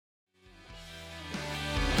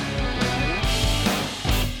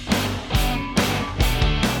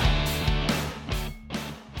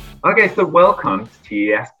Okay, so welcome to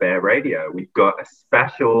TES Bear Radio. We've got a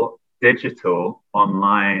special digital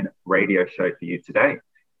online radio show for you today.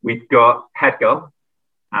 We've got head girl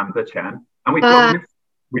Amber Chan, and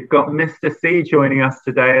we've got Mr. C joining us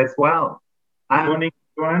today as well. Good morning,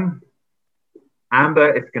 everyone.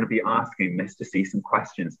 Amber is going to be asking Mr. C some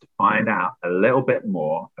questions to find out a little bit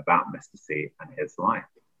more about Mr. C and his life.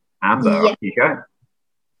 Amber, off you go.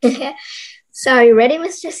 So are you ready,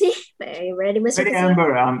 Mr. C? Are you ready, Mr. Ready, C?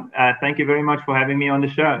 Amber. Thank you very much for having me on the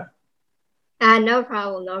show. No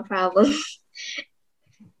problem.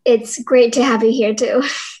 It's great to have you here too.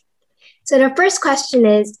 So the first question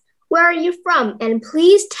is, where are you from? And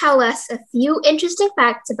please tell us a few interesting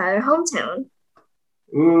facts about your hometown.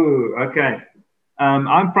 Ooh, okay.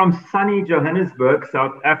 I'm from sunny Johannesburg,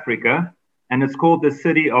 South Africa, and it's called the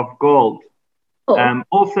City of Gold. Oh.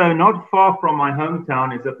 Also, not far from my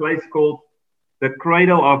hometown is a place called the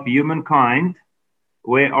Cradle of Humankind,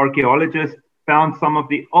 where archaeologists found some of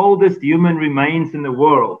the oldest human remains in the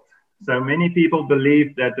world. So many people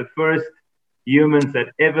believe that the first humans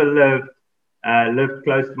that ever lived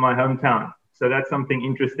close to my hometown. So that's something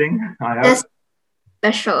interesting, I hope. That's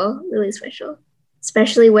special, really special,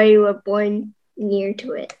 especially where you were born near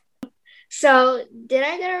to it. So did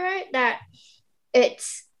I get it right that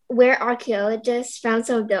it's where archaeologists found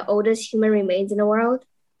some of the oldest human remains in the world?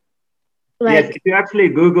 Yes, if you actually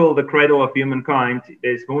Google the Cradle of Humankind,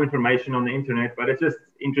 there's more information on the internet, but it's just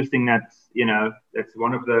interesting that, that's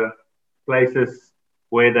one of the places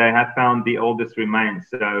where they have found the oldest remains.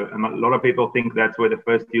 So a lot of people think that's where the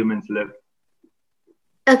first humans lived.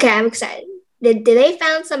 Okay, I'm excited. Did they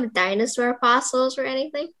found some dinosaur fossils or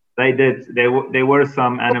anything? They did. There were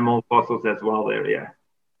some animal fossils as well there,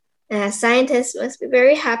 yeah. Scientists must be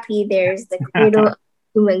very happy there's the Cradle of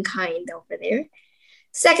Humankind over there.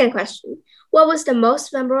 Second question. What was the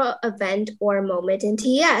most memorable event or moment in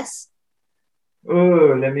TES?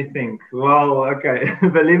 Oh, let me think. Well, okay.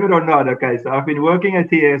 Believe it or not, okay. So I've been working at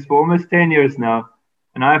TES for almost 10 years now.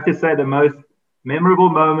 And I have to say the most memorable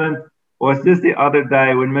moment was just the other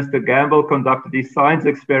day when Mr. Gamble conducted his science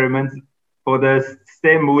experiments for the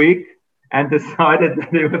STEM week and decided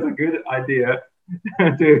that it was a good idea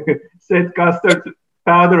to set custard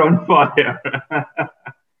powder on fire.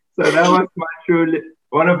 So that was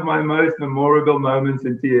one of my most memorable moments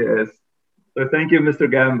in TES. So thank you,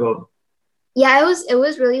 Mr. Gamble. Yeah, it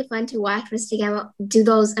was really fun to watch Mr. Gamble do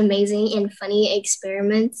those amazing and funny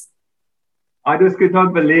experiments. I just could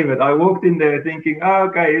not believe it. I walked in there thinking, oh,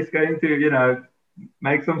 okay, he's going to,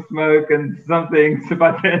 make some smoke and something.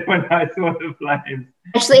 But then when I saw the flames,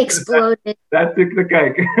 actually exploded. That took the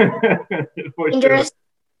cake. For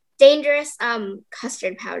dangerous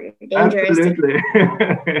custard powder. Dangerous. Absolutely.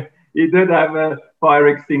 He did have a fire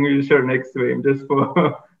extinguisher next to him, just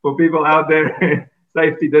for people out there.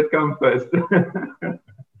 Safety did come first.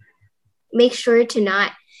 Make sure to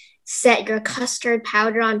not set your custard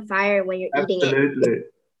powder on fire when you're eating it. Absolutely.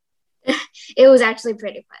 It was actually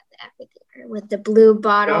pretty fun with the blue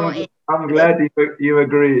bottle. I'm glad you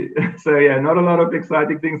agree. So yeah, not a lot of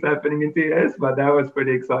exciting things happening in TES, but that was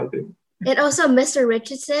pretty exciting. And also Mr.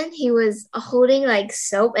 Richardson, he was holding like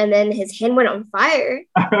soap and then his hand went on fire.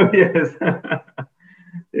 Oh, yes.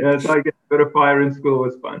 Yes, I guess a bit of fire in school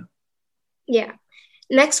was fun. Yeah.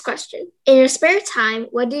 Next question. In your spare time,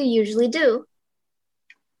 what do you usually do?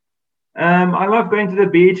 I love going to the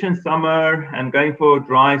beach in summer and going for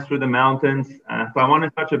drives through the mountains. Taiwan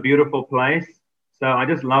is such a beautiful place, so I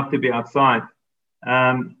just love to be outside.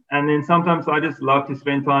 And then sometimes I just love to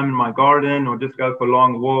spend time in my garden or just go for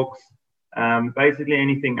long walks. Basically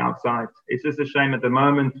anything outside. It's just a shame at the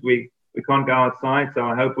moment we can't go outside, so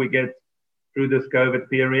I hope we get through this COVID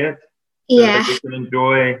period. Yeah. So that we can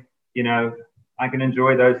enjoy, I can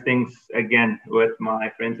enjoy those things again with my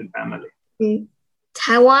friends and family.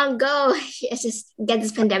 Taiwan, go. Just get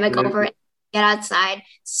this pandemic over, get outside,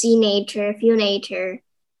 see nature, feel nature.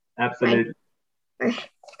 Absolutely. Or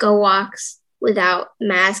go walks without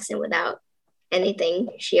masks and without anything,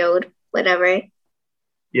 shield, whatever.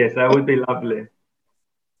 Yes, that would be lovely.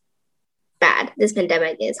 Bad. This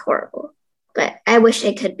pandemic is horrible. But I wish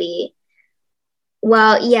it could be.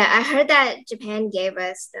 Well, yeah, I heard that Japan gave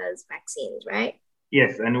us those vaccines, right?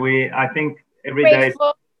 Yes, and I think every day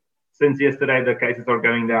since yesterday the cases are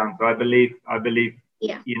going down. So I believe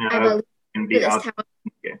yeah, can be out.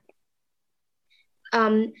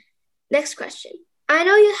 Next question. I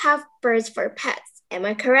know you have birds for pets. Am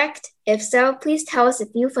I correct? If so, please tell us a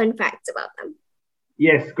few fun facts about them.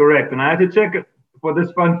 Yes, correct. And I had to check for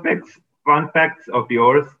this fun facts of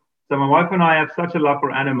yours. So my wife and I have such a love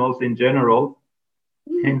for animals in general,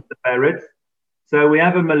 hence the parrots. So we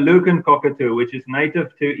have a Malukan cockatoo, which is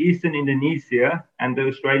native to eastern Indonesia and the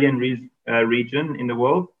Australian region in the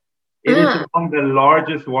world. It is among the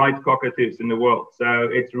largest white cockatoos in the world. So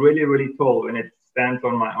it's really, really tall when it stands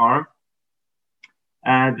on my arm.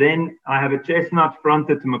 And then I have a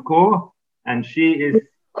chestnut-fronted macaw, and she is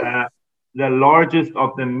the largest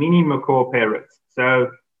of the mini macaw parrots.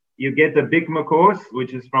 So you get the big macaws,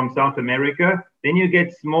 which is from South America. Then you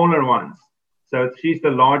get smaller ones. So she's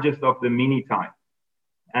the largest of the mini type.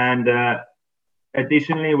 And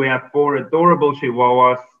additionally, we have 4 adorable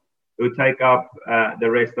chihuahuas who take up the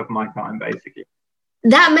rest of my time, basically.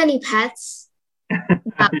 That many pets?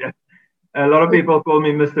 Yeah. A lot of people call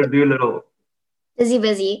me Mr. Doolittle.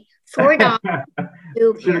 Busy. 4 dogs.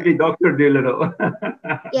 Should be Dr. Doolittle.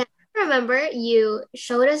 Yeah, I remember you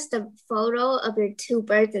showed us the photo of your 2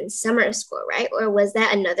 birds in summer school, right? Or was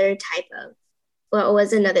that another type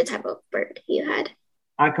of bird you had?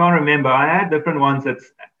 I can't remember. I had different ones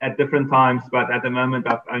at different times, but at the moment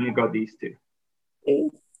I've only got these 2.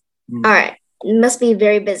 All right. It must be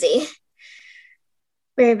very busy.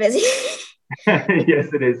 Very busy.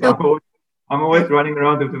 Yes, it is. I'm always running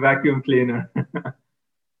around with the vacuum cleaner.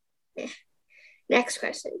 Next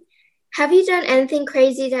question. Have you done anything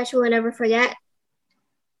crazy that you will never forget?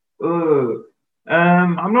 Oh,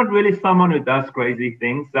 I'm not really someone who does crazy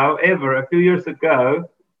things. However, a few years ago,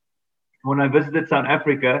 when I visited South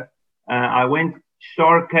Africa, I went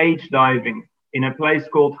shark cage diving in a place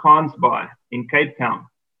called Gansbaai in Cape Town.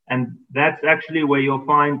 And that's actually where you'll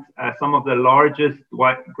find some of the largest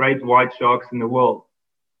great white sharks in the world.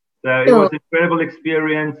 So it was an incredible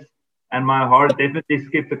experience, and my heart definitely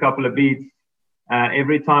skipped a couple of beats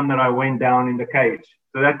every time that I went down in the cage.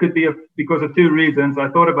 So that could be because of 2 reasons. I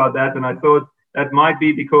thought about that, and I thought that might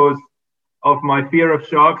be because of my fear of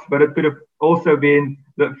sharks, but it could have also been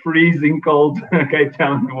the freezing cold Cape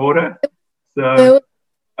Town water. So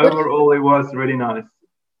overall, it was really nice.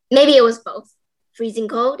 Maybe it was both. Freezing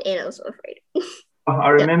cold and also afraid. I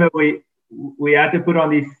remember we had to put on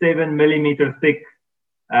these 7 millimeter thick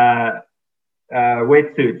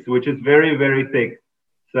wetsuits, which is very, very thick.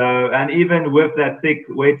 So, and even with that thick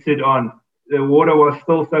wetsuit on, the water was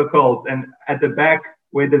still so cold. And at the back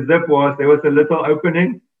where the zip was, there was a little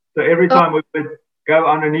opening. So every time we would go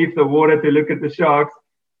underneath the water to look at the sharks,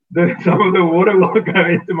 some of the water will go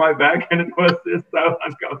into my back, and it was just so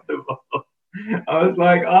uncomfortable. I was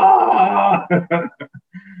like,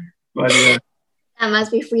 But yeah. That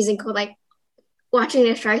must be freezing cold. Like watching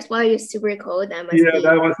the sharks while you're super cold. That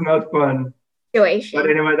was not fun. Situation. But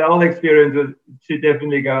anyway, the whole experience should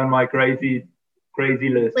definitely go on my crazy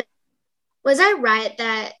list. Was I right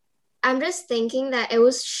that I'm just thinking that it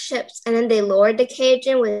was ships and then they lowered the cage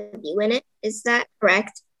in with you in it? Is that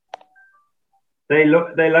correct? They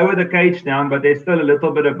lower the cage down, but there's still a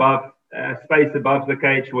little bit above space above the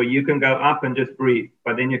cage where you can go up and just breathe,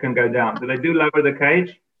 but then you can go down. So they do lower the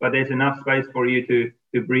cage, but there's enough space for you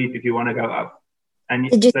to breathe if you want to go up. And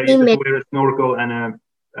so you just wear a snorkel and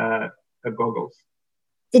a goggles.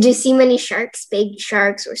 Did you see many sharks, big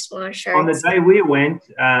sharks or small sharks? On the day we went,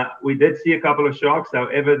 we did see a couple of sharks.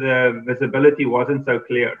 However, the visibility wasn't so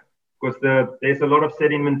clear because there's a lot of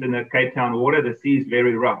sediment in the Cape Town water. The sea is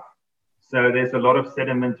very rough. So there's a lot of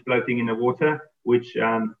sediment floating in the water, which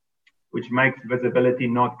makes visibility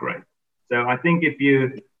not great. So I think if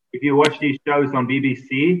you watch these shows on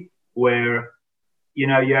BBC where you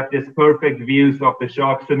have this perfect views of the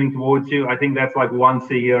shark swimming towards you, I think that's like once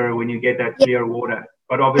a year when you get that clear water.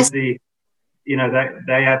 But obviously,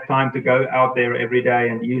 they have time to go out there every day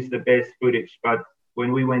and use the best footage. But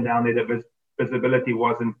when we went down there, the visibility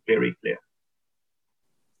wasn't very clear.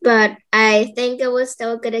 But I think it was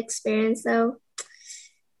still a good experience, though,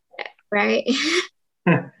 right?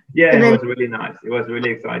 Yeah, it was really nice. It was really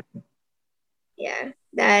exciting. Yeah,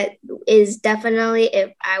 that is definitely,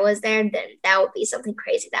 if I was there, then that would be something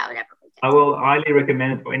crazy that I would never forget. I will highly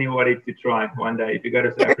recommend it for anybody to try one day. If you go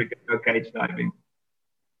to South Africa, go cage diving.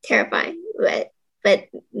 Terrifying, but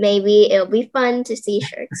maybe it'll be fun to see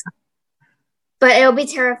sharks. But it'll be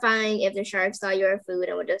terrifying if the sharks saw your food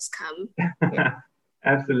and would just come.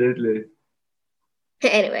 Absolutely.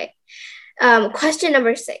 Anyway, question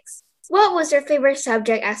number 6. What was your favorite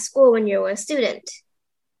subject at school when you were a student?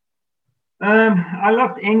 I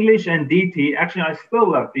loved English and DT. Actually, I still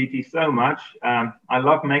love DT so much. I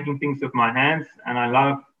love making things with my hands, and I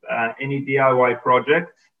love any DIY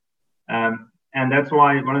projects. And that's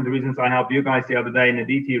why one of the reasons I helped you guys the other day in the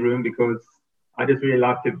DT room, because I just really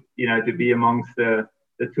love to be amongst the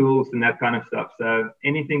tools and that kind of stuff. So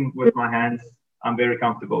anything with my hands, I'm very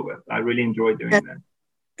comfortable with. I really enjoy doing that.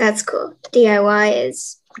 That's cool. DIY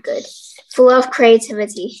is good. Full of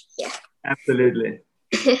creativity. Yeah. Absolutely.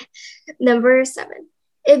 Number 7.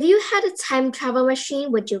 If you had a time travel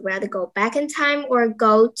machine, would you rather go back in time or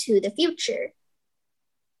go to the future?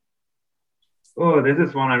 Oh, this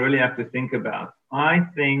is one I really have to think about. I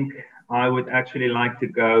think I would actually like to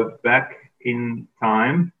go back in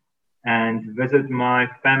time and visit my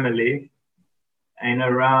family in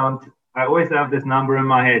around, I always have this number in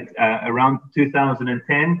my head, around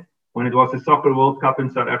 2010 when it was the Soccer World Cup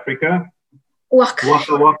in South Africa. Waka.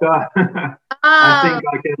 Waka waka. I Oh, think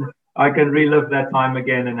I can relive that time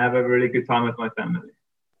again and have a really good time with my family.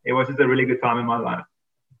 It was just a really good time in my life.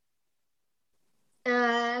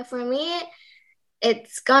 for me,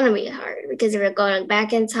 it's gonna be hard because if you're going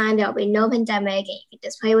back in time, there'll be no pandemic, and you can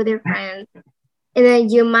just play with your friends. And then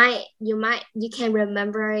you can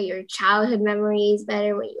remember your childhood memories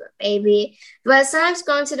better when you were a baby. But sometimes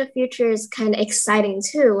going to the future is kind of exciting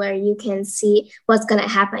too, where you can see what's gonna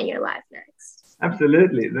happen in your life next.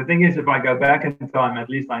 Absolutely. The thing is, if I go back in time, at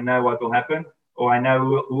least I know what will happen, or I know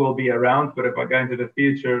who will be around. But if I go into the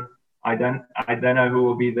future, I don't know who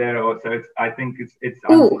will be there. Or so I think it's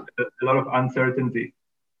Ooh, a lot of uncertainty.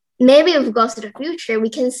 maybe if we go to the future, we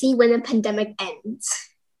can see when the pandemic ends.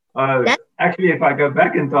 That Actually, if I go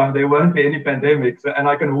back in time, there won't be any pandemics, and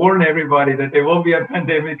I can warn everybody that there will be a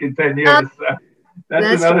pandemic in 10 years. So that's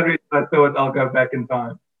that's another reason I thought I'll go back in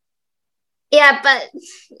time. Yeah, but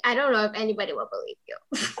I don't know if anybody will believe you.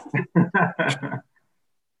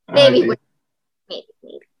 Oh, maybe,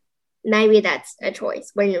 dear. maybe that's a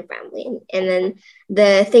choice. We're your family, and then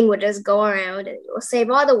the thing will just go around and it will save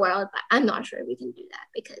all the world. But I'm not sure we can do that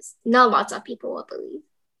because not lots of people will believe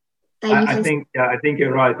that you can. I think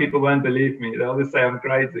you're right. People won't believe me. They'll just say I'm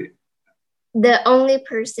crazy. The only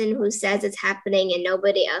person who says it's happening and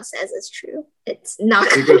nobody else says it's true, it's not.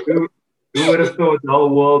 Because who would have thought the whole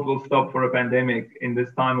world will stop for a pandemic in this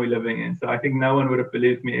time we're living in? So I think no one would have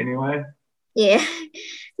believed me anyway. Yeah,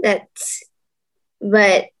 that's.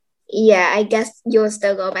 But yeah, I guess you'll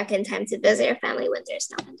still go back in time to visit your family when there's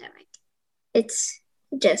no pandemic. It's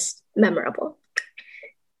just memorable.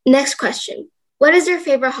 Next question. What is your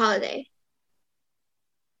favorite holiday?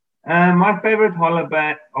 My favorite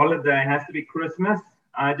holiday has to be Christmas.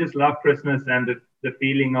 I just love Christmas and the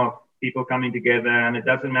feeling of people coming together, and it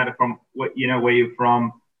doesn't matter from where you're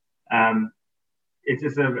from. It's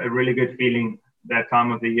just a really good feeling that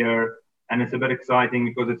time of the year, and it's a bit exciting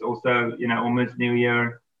because it's also almost New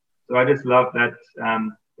Year. So I just love that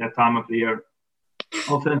that time of the year.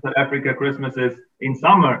 Also in South Africa, Christmas is in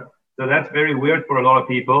summer, so that's very weird for a lot of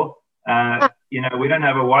people. We don't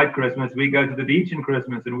have a white Christmas. We go to the beach in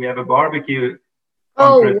Christmas and we have a barbecue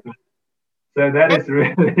on Christmas. So that is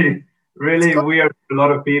really, really weird for a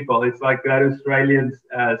lot of people. It's like that Australian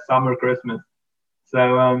summer Christmas.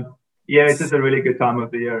 So it's just a really good time of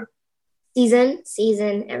the year.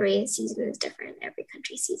 Season. Every season is different. Every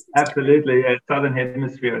country season. Absolutely, yeah, Southern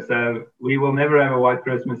Hemisphere. So we will never have a white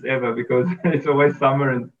Christmas ever because it's always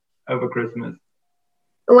summer and over Christmas.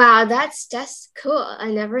 Wow, that's cool.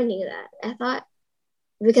 I never knew that. I thought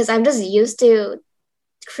because I'm just used to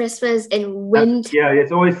Christmas in winter. Yeah,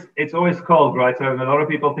 it's always cold, right? So a lot of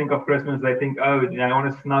people think of Christmas, they think, I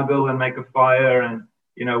want to snuggle and make a fire and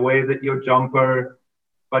wear your jumper.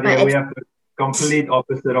 But we have the complete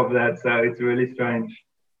opposite of that. So it's really strange.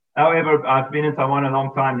 However, I've been in Taiwan a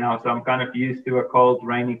long time now, so I'm kind of used to a cold,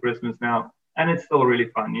 rainy Christmas now, and it's still really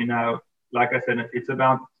fun. Like I said, it's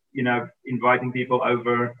about inviting people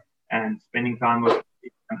over and spending time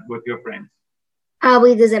with your friends.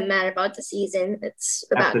 Probably doesn't matter about the season. It's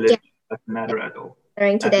about absolutely doesn't matter at all.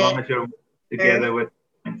 As long as you're together with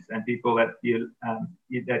friends and people that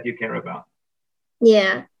you care about.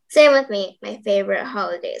 Yeah, same with me. My favorite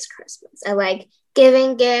holiday is Christmas. I like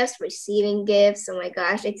giving gifts, receiving gifts. Oh my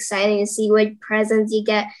gosh, exciting to see what presents you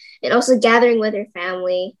get, and also gathering with your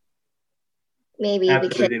family. Maybe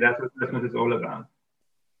absolutely, that's what Christmas is all about.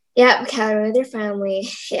 Yeah, gathering with your family.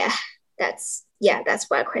 Yeah, that's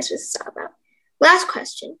what Christmas is all about. Last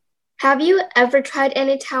question. Have you ever tried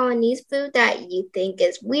any Taiwanese food that you think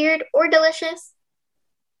is weird or delicious?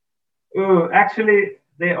 Oh, actually,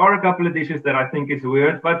 there are a couple of dishes that I think is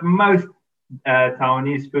weird, but most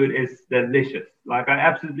Taiwanese food is delicious. Like, I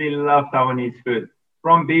absolutely love Taiwanese food.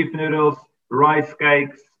 From beef noodles, rice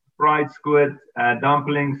cakes, fried squid,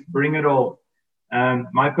 dumplings, bring it all.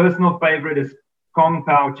 My personal favorite is Kung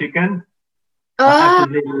Pao chicken. I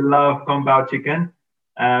absolutely love Kung Pao chicken.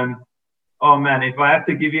 Oh man, if I have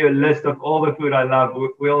to give you a list of all the food I love,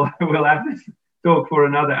 we'll have to talk for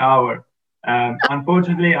another hour.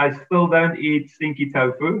 Unfortunately, I still don't eat stinky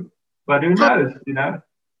tofu, but who knows?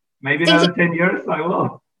 Maybe another 10 years I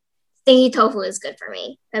will. Stinky tofu is good for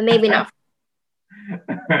me, but maybe not.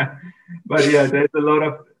 But yeah, there's a lot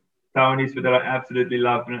of Taiwanese food that I absolutely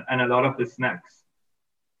love, and a lot of the snacks.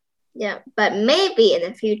 Yeah, but maybe in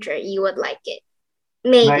the future you would like it.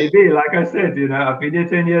 Maybe. Like I said, I've been here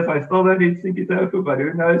 10 years. I still don't eat stinky tofu, but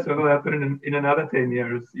who knows what will happen in another 10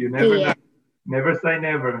 years? You never know. Never say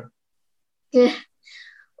never. Yeah.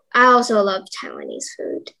 I also love Taiwanese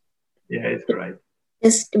food. Yeah, it's great.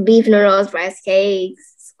 Just beef noodles, rice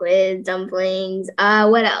cakes, squid dumplings.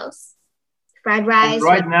 What else? Fried rice. And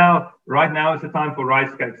right now is the time for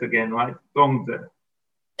rice cakes again, right? Zongzi.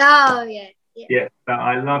 Oh yeah. Yeah,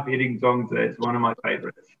 I love eating zongzi. It's one of my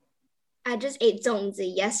favorites. I just ate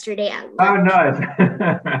zongzi yesterday at lunch. Oh,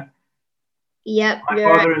 nice. Yep. My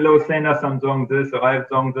father-in-law sent us some zongzi, so I have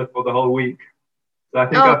zongzi for the whole week. So I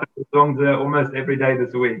think I've had zongzi almost every day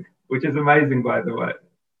this week, which is amazing, by the way.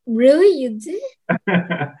 Really? You did?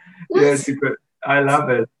 Yes, I love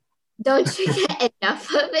it. Don't you get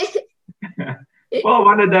enough of it? Well,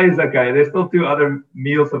 one a day is okay. There's still 2 other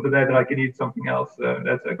meals of the day that I can eat something else, so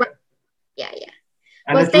that's okay. Yeah.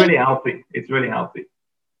 And it's really healthy. It's really healthy.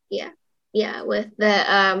 Yeah. With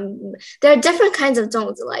the there are different kinds of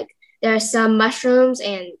zongzi. Like there are some mushrooms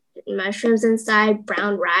inside,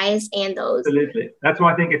 brown rice, and those. Absolutely. That's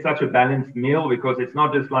why I think it's such a balanced meal, because it's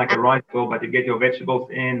not just like a rice bowl, but you get your vegetables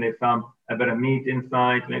in. There's a bit of meat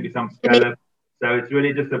inside, maybe some scallops. So it's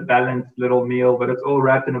really just a balanced little meal, but it's all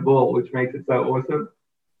wrapped in a bowl, which makes it so awesome.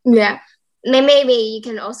 Yeah. Maybe you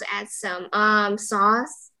can also add some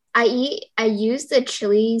sauce. I use the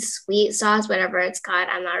chili sweet sauce, whatever it's called.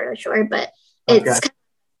 I'm not really sure, but it's kind of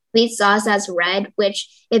sweet sauce that's red,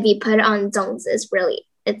 which if you put it on zongzi,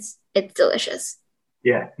 it's delicious.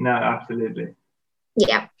 Yeah, no, absolutely.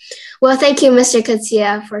 Yeah. Well, thank you, Mr.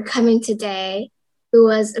 Katia, for coming today. It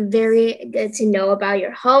was very good to know about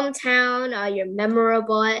your hometown, your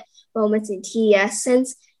memorable moments in TES,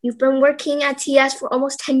 since you've been working at TES for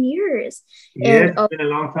almost 10 years. Yes, it's been a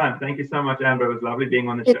long time. Thank you so much, Amber. It was lovely being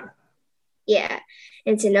on the show. Yeah.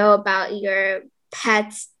 And to know about your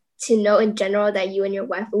pets, to know in general that you and your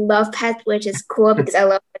wife love pets, which is cool because I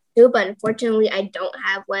love pets too. But unfortunately, I don't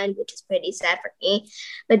have one, which is pretty sad for me.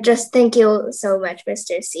 But just thank you so much,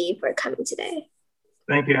 Mr. C, for coming today.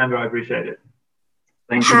 Thank you, Amber. I appreciate it.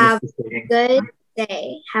 Thank you, Have Mr. C. a good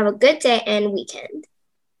day. Have a good day and weekend.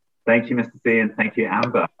 Thank you, Mr. C, and thank you,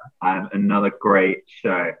 Amber. Another great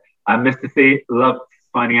show. Mr. C, loved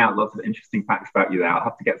finding out lots of interesting facts about you there. I'll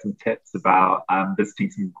have to get some tips about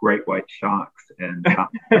visiting some great white sharks. Thank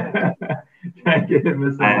you,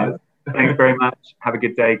 Mr. Thanks very much. Have a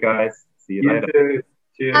good day, guys. See you later. Too.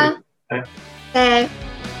 Cheers. Bye.